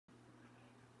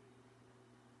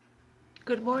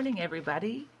Good morning,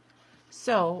 everybody.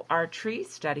 So our tree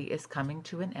study is coming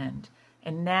to an end,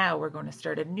 and now we're going to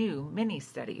start a new mini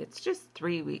study. It's just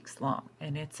 3 weeks long,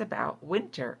 and it's about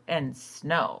winter and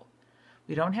snow.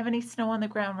 We don't have any snow on the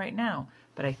ground right now,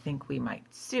 but I think we might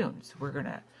soon. So we're going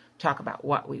to talk about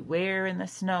what we wear in the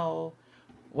snow,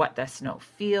 what the snow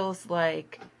feels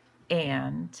like,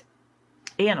 and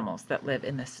animals that live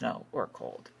in the snow or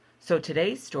cold. So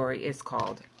today's story is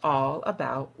called All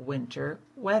About Winter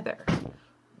Weather.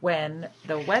 When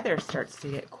the weather starts to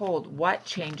get cold, what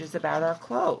changes about our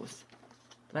clothes?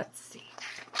 Let's see.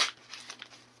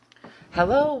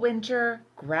 Hello, winter.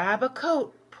 Grab a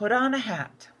coat, put on a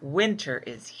hat. Winter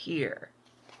is here.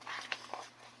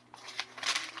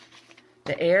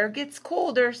 The air gets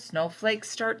colder, snowflakes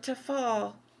start to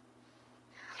fall.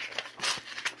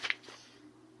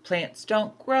 Plants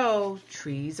don't grow,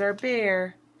 trees are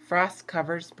bare, frost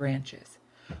covers branches.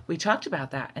 We talked about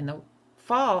that in the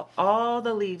fall. All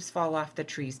the leaves fall off the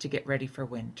trees to get ready for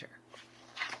winter.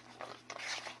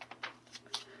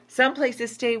 Some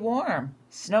places stay warm.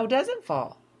 Snow doesn't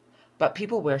fall, but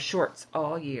people wear shorts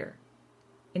all year.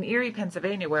 In Erie,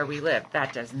 Pennsylvania, where we live,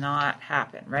 that does not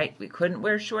happen, right? We couldn't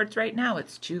wear shorts right now.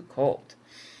 It's too cold.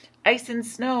 Ice and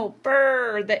snow,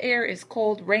 brr, the air is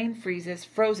cold, rain freezes,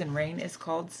 frozen rain is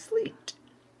called sleet.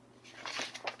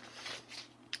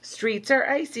 Streets are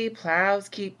icy, plows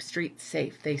keep streets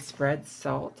safe. They spread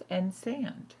salt and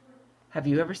sand. Have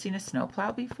you ever seen a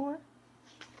snowplow before?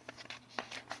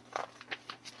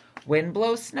 Wind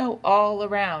blows snow all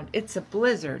around. It's a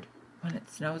blizzard. When it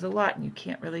snows a lot and you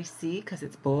can't really see because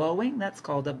it's blowing, that's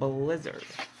called a blizzard.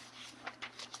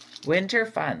 Winter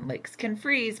fun. Lakes can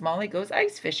freeze. Molly goes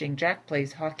ice fishing. Jack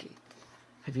plays hockey.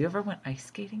 Have you ever went ice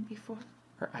skating before?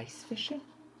 Or ice fishing?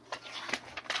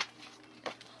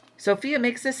 Sophia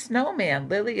makes a snowman.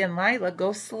 Lily and Lila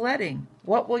go sledding.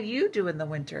 What will you do in the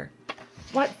winter?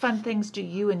 What fun things do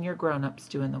you and your grown-ups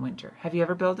do in the winter? Have you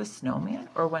ever built a snowman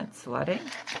or went sledding?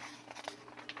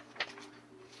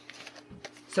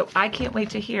 So I can't wait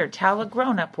to hear. Tell a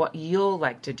grown-up what you'll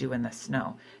like to do in the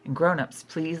snow. And grown-ups,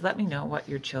 please let me know what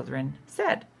your children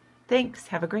said. Thanks.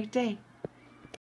 Have a great day.